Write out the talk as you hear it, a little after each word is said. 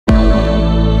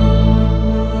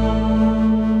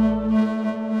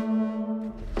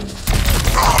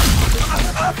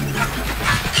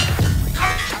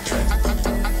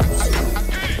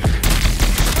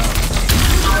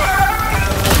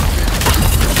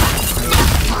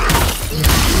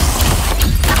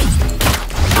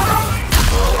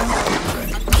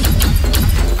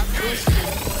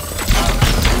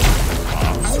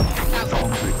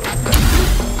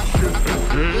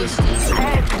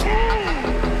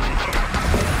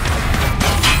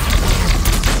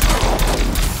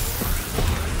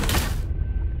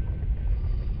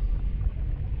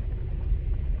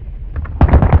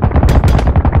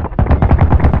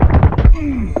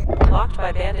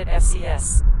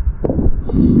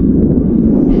Abandoned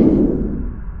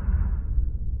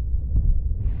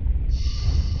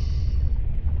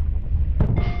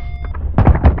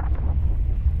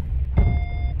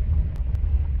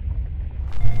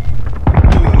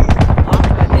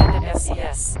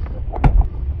XeSS.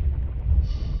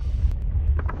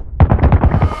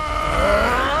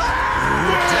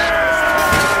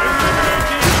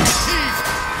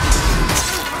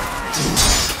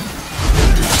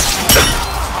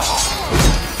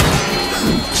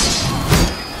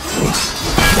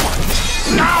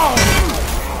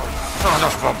 Son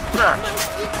of a bitch!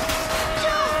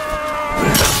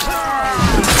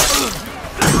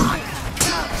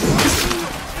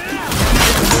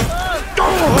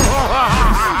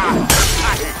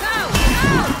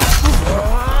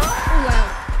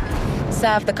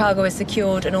 Sav, the cargo is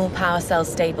secured and all power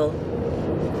cells stable.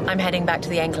 I'm heading back to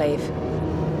the Enclave.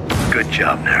 Good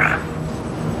job, Nara.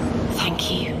 Thank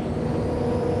you.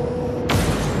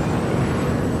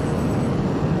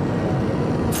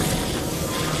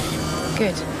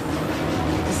 Good.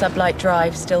 The sublight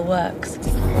drive still works.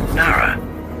 Nara,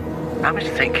 I was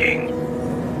thinking,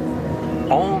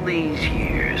 all these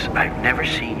years, I've never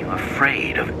seen you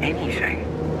afraid of anything.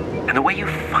 And the way you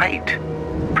fight,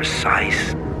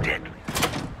 precise, deadly.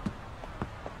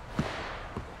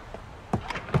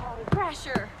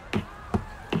 Pressure.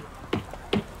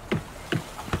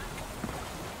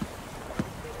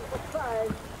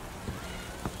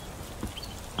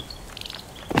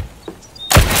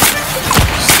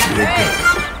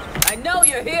 I know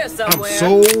you're here I'm somewhere.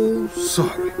 so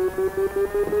sorry.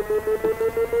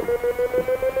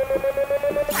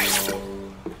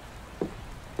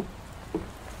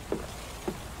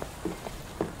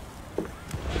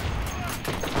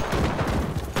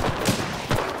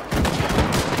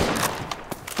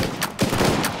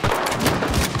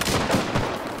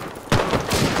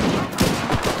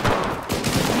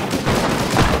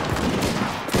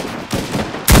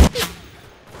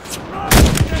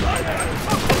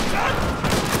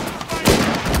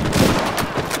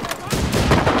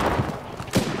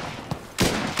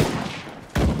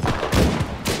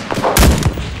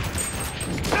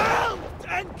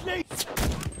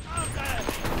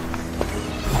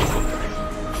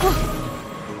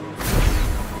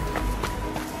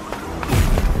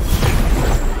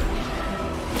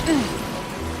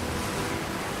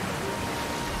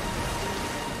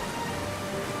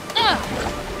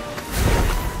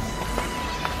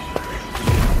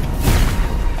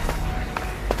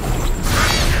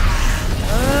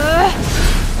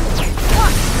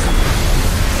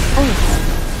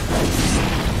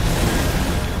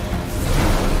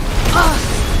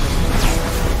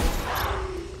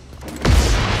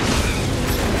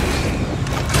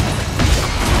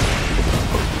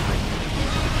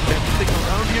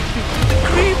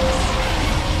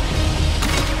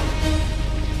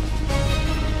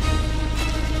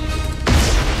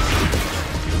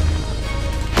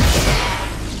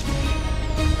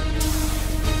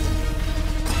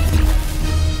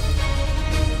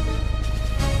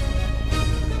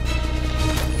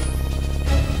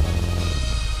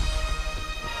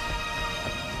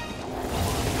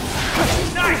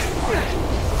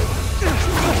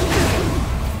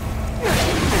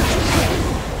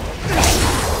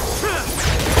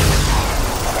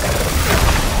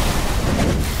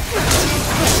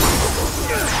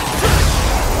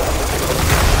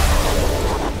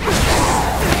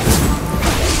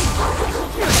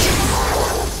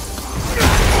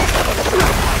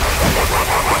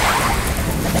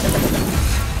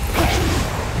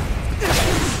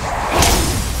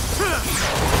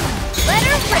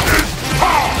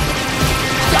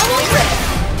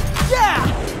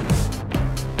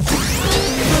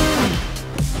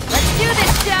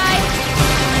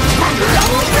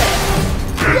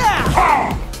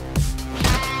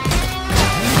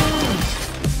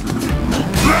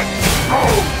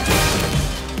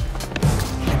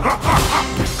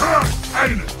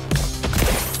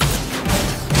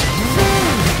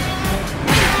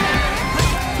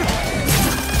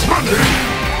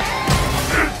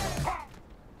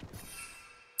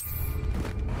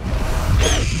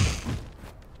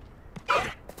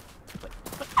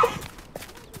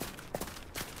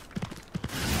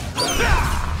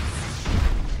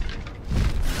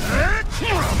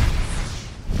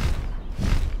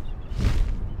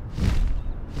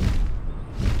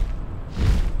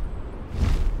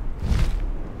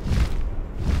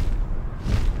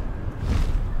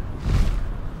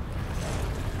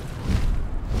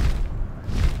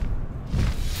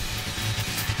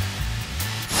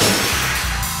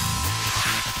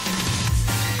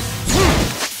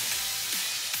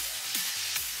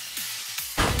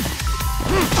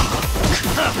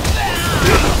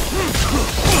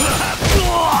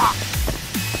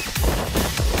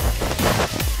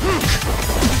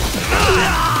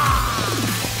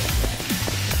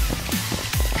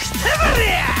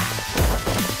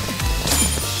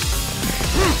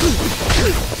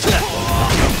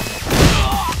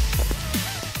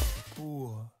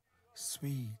 Poor,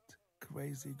 sweet,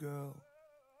 crazy girl.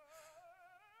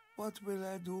 What will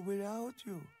I do without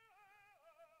you?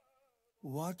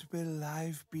 What will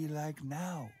life be like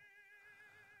now?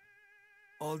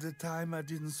 All the time I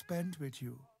didn't spend with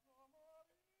you.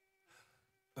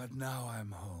 But now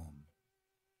I'm home.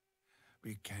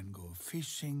 We can go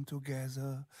fishing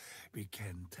together. We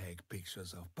can take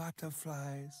pictures of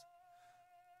butterflies.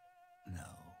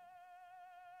 No.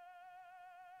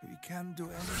 We can't do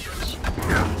anything.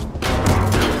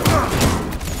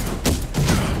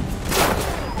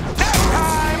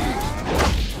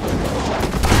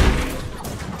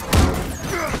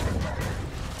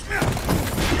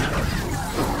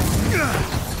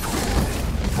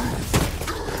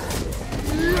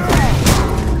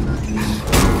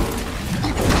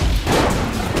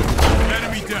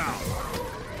 Enemy down.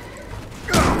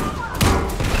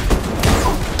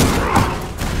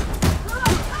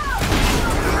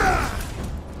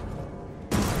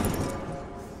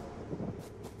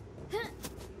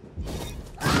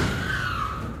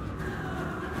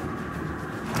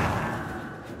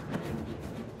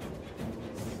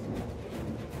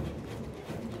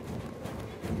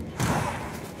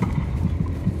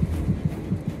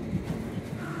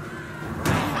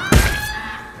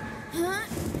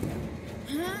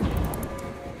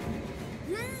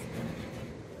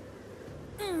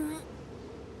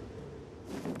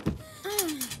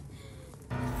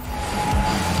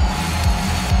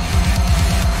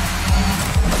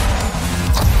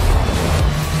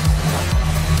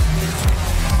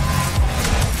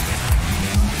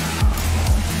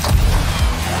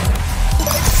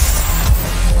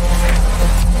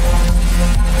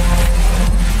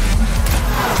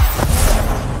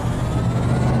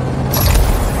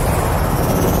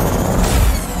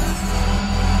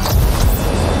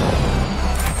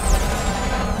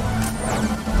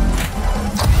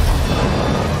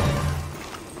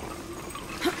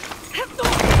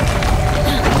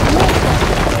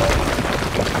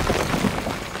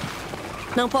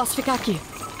 Não posso ficar aqui.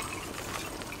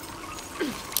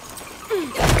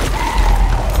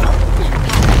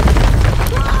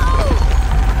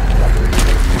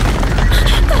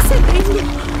 Tá cedendo.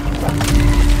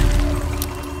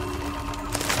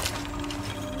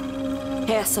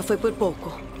 Essa foi por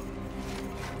pouco.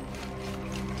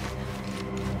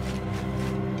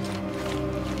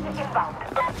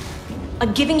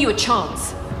 I'm giving you a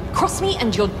chance. Cross me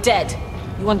and you're dead.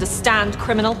 You understand,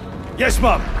 criminal? Yes,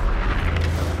 Mom.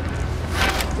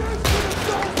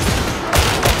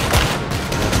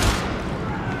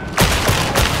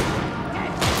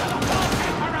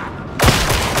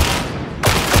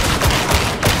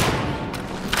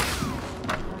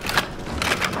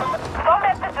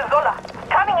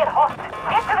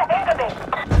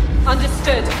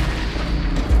 Understood.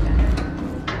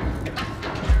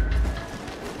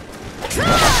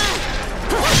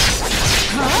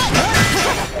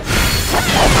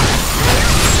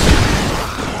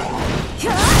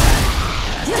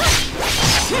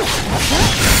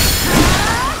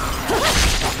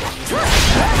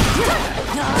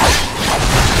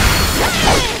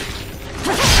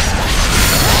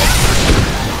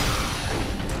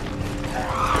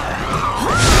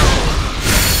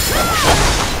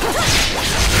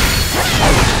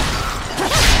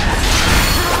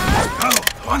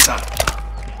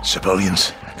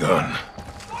 Civilians, gone.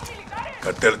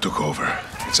 Cartel took over.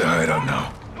 It's a hideout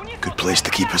now. Good place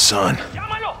to keep his son.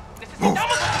 Move.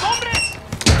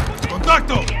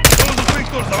 ¡Contacto! ¡Todos los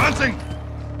Victors, avancen!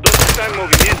 Todo está en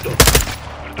movimiento.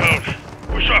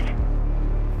 Push up.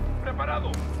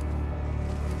 Preparado.